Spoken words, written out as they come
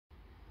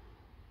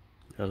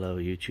Hello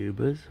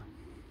YouTubers.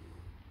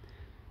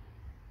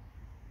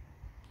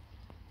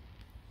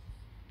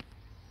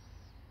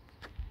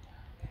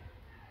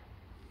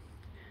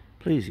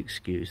 Please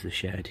excuse the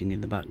shouting in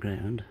the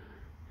background.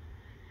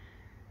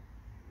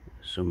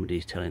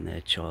 Somebody's telling their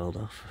child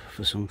off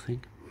for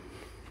something.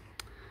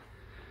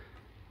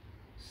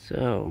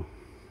 So,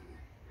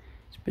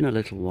 it's been a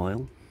little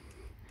while.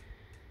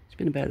 It's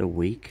been about a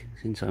week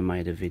since I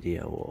made a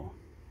video or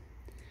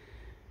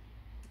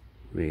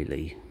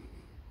really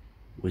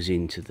was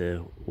into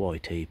the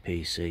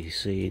YTPC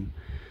scene.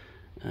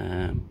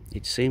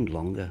 It seemed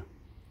longer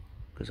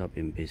because I've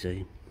been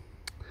busy.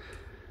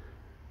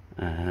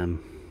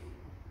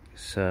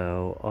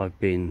 So I've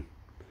been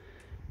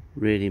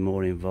really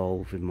more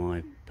involved with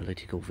my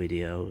political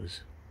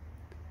videos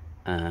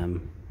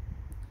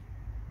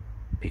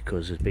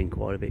because there's been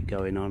quite a bit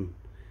going on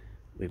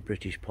with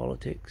British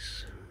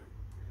politics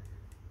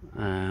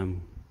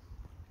and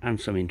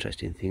some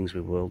interesting things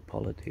with world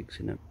politics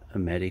and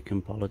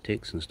American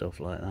politics and stuff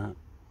like that.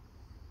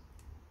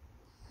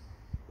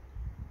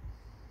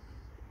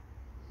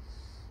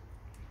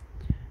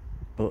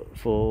 But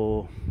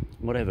for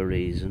whatever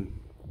reason,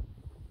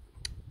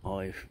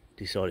 I've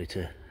decided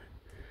to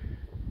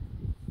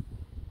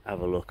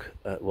have a look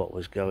at what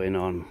was going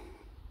on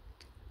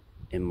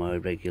in my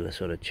regular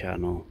sort of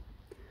channel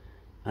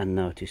and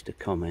noticed a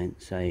comment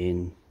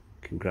saying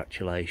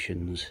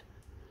congratulations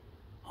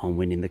on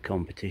winning the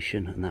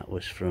competition, and that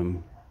was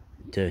from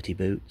Dirty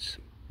Boots,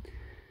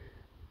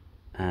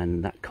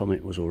 and that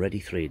comment was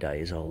already 3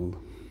 days old.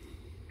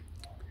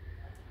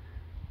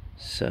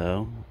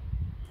 So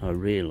I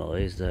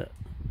realised that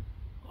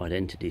I'd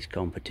entered this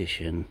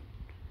competition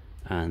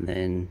and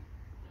then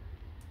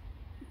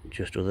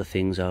just other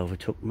things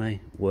overtook me,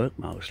 work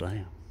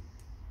mostly.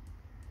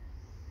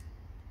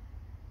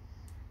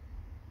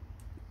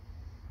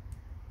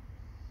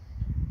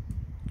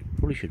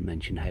 Probably should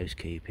mention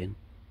housekeeping.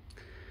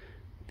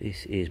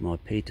 This is my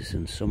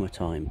Peterson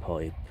summertime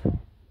pipe.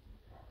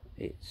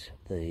 It's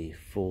the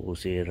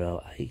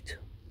 408.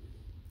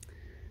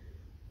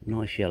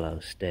 Nice yellow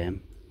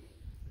stem.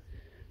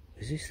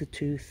 Is this the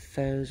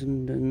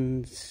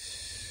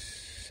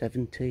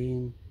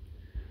 2017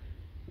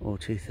 or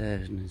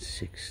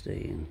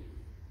 2016?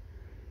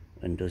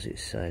 And does it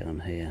say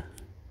on here?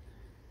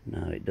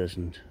 No, it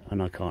doesn't,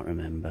 and I can't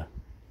remember.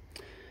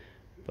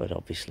 But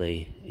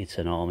obviously it's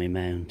an army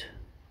mount.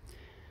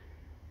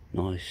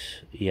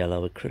 Nice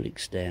yellow acrylic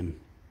stem,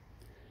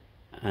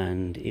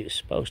 and it was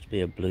supposed to be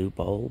a blue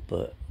bowl,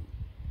 but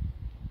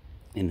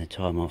in the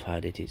time I've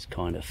had it, it's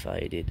kind of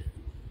faded.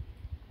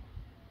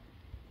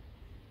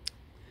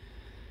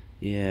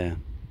 Yeah.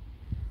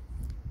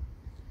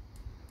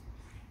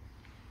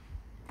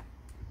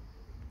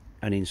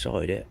 And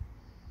inside it,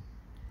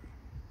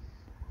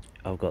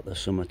 I've got the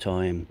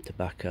summertime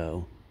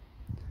tobacco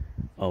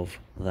of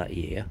that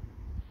year.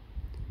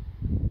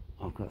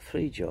 I've got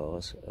 3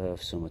 jars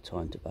of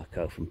summertime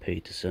tobacco from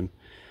Peterson.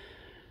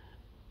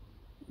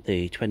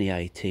 The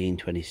 2018,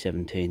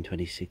 2017,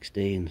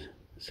 2016.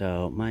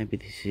 So maybe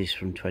this is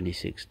from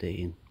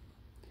 2016.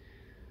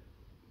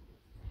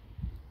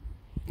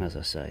 As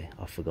I say,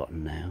 I've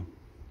forgotten now.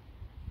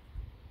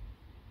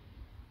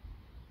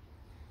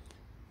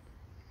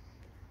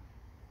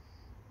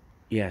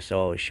 Yeah,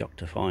 so I was shocked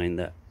to find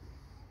that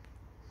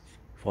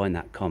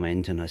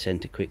comment, and I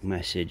sent a quick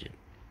message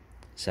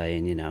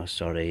saying, you know,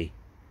 sorry,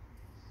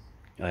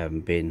 I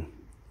haven't been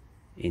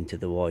into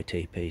the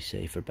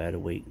YTPC for about a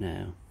week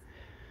now,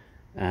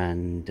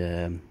 and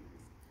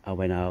I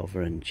went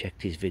over and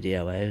checked his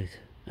video out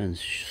and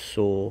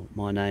saw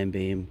my name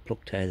being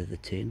plucked out of the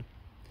tin.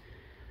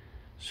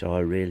 So I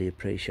really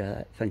appreciate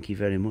that. Thank you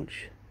very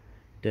much,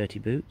 Dirty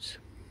Boots.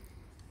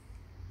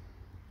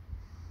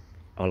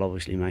 I'll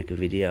obviously make a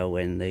video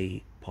when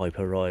the pipe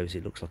arrives.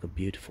 It looks like a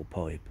beautiful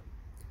pipe.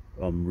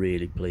 I'm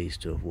really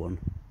pleased to have won.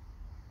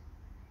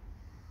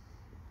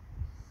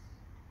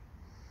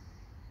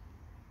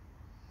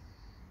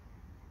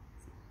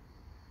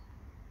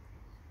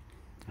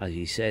 As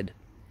you said,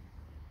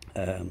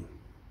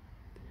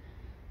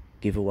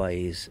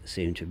 giveaways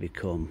seem to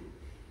become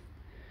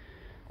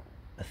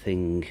a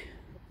thing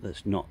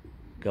that's not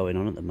going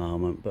on at the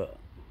moment, but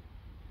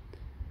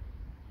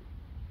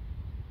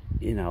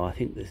you know, I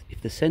think that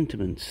if the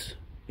sentiments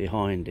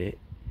behind it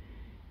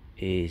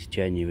is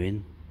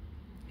genuine,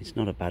 it's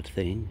not a bad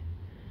thing,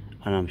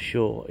 and I'm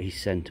sure his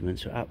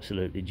sentiments are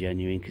absolutely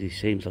genuine because he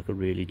seems like a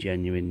really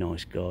genuine,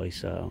 nice guy.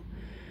 So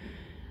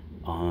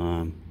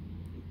I'm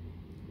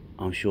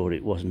sure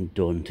it wasn't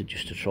done to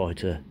try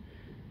to.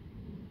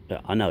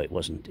 I know it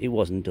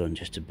wasn't done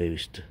just to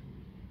boost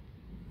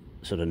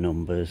sort of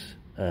numbers.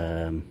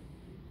 And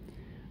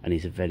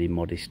he's a very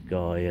modest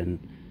guy and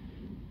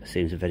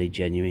seems a very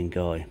genuine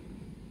guy.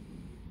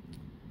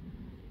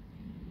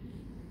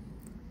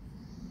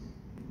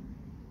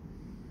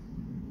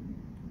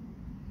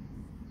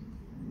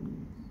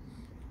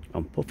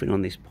 I'm puffing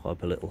on this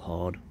pipe a little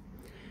hard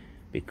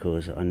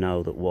because I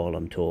know that while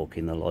I'm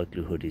talking, the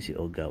likelihood is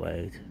it'll go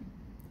out.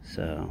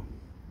 So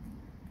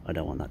I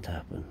don't want that to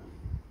happen.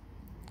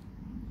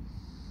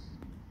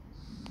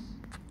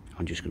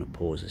 I'm just going to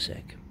pause a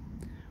sec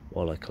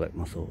while I collect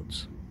my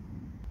thoughts.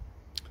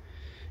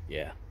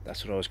 Yeah,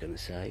 that's what I was going to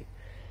say.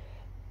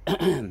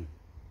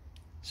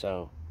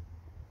 So,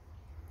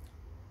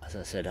 as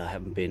I said, I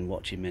haven't been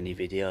watching many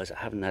videos. I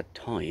haven't had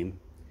time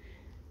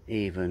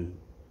even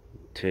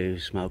to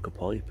smoke a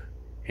pipe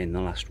in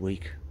the last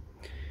week.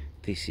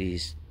 This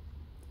is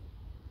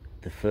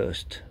the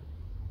first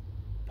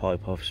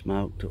pipe I've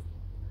smoked,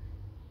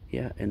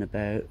 yeah, in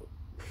about,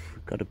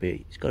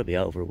 it's got to be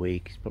over a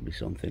week. It's probably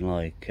something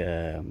like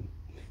 10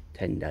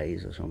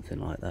 days or something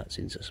like that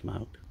since I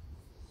smoked.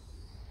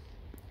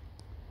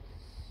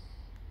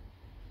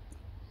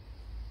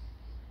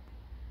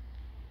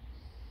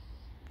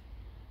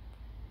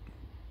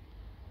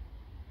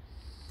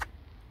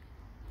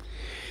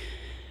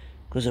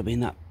 Because I've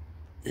been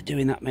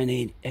doing that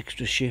many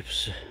extra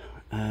shifts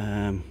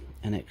and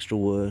extra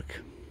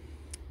work.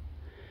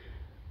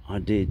 I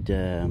did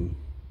a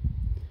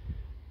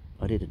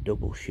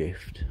double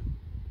shift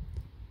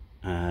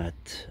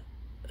at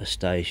a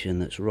station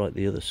that's right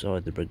the other side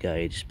of the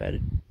brigade. It's about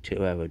a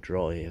 2-hour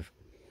drive,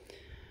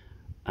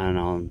 and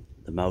on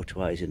the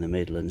motorways in the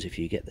Midlands, if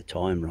you get the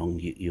time wrong,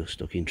 you're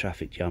stuck in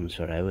traffic jams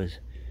for hours.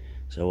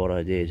 So what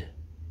I did,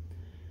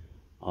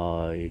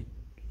 I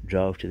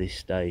drove to this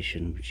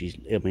station, which is,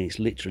 I mean, it's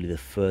literally the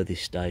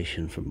furthest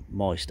station from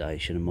my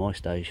station, and my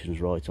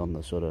station's right on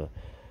the sort of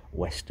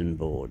western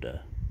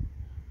border,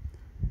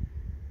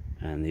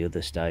 and the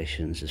other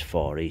station's as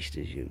far east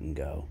as you can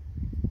go.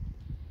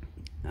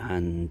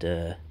 And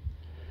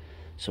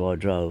so I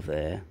drove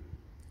there.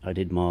 I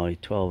did my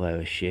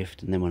 12-hour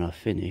shift, and then when I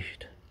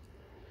finished,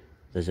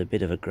 there's a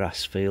bit of a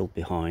grass field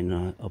behind.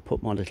 I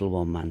put my little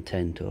one-man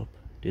tent up,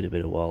 did a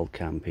bit of wild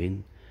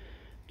camping,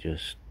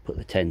 just put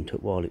the tent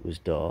up while it was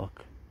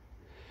dark,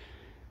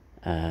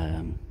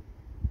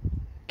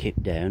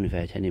 kept down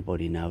without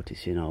anybody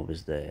noticing I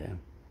was there,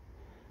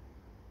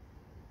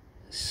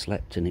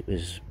 slept, and it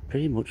was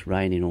pretty much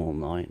raining all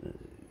night.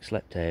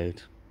 Slept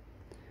out,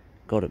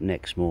 got up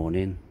next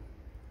morning,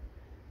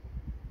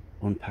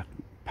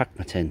 packed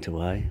my tent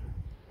away,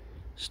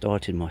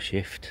 started my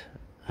shift,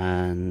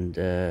 and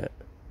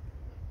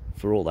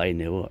for all they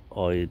knew,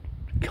 I'd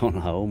gone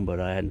home, but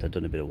I hadn't. I'd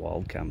done a bit of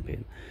wild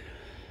camping.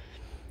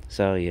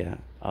 So yeah,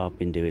 I've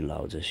been doing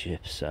loads of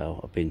shifts, so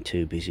I've been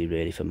too busy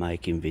really for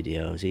making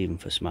videos, even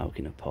for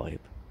smoking a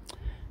pipe.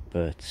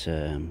 But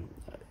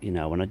you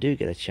know, when I do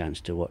get a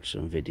chance to watch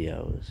some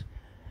videos,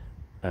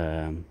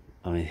 I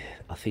mean,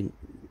 I think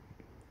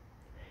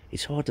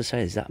it's hard to say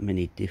there's that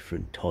many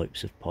different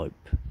types of pipe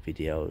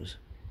videos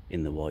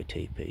in the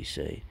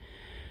YTPC.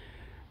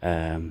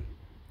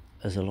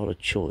 There's a lot of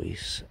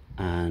choice,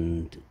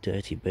 and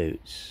Dirty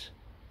Boots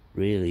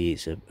really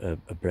is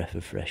a breath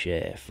of fresh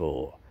air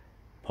for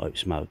pipe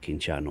smoking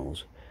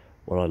channels.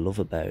 What I love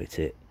about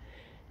it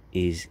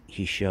is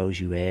he shows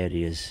you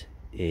areas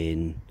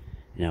in,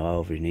 you know,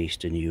 over in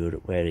Eastern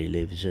Europe where he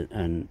lives,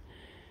 and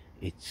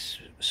it's,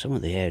 some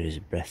of the areas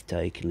are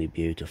breathtakingly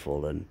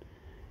beautiful, and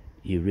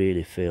you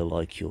really feel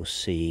like you're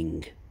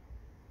seeing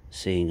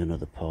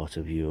another part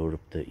of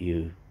Europe that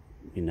you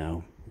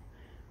know,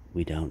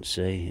 we don't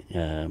see.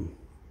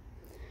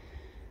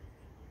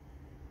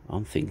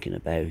 I'm thinking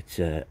about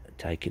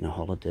taking a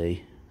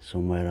holiday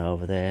somewhere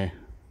over there,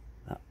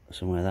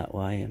 somewhere that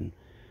way, and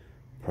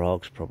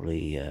Prague's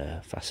probably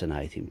a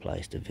fascinating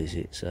place to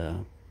visit.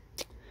 So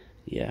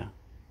yeah,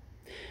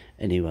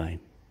 anyway,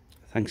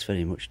 thanks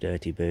very much,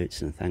 Dirty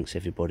Boots, and thanks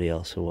everybody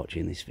else for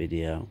watching this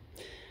video,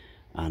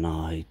 and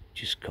I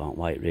just can't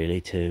wait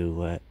really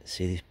to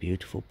see this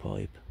beautiful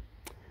pipe.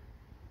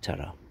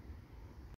 Ta-ra.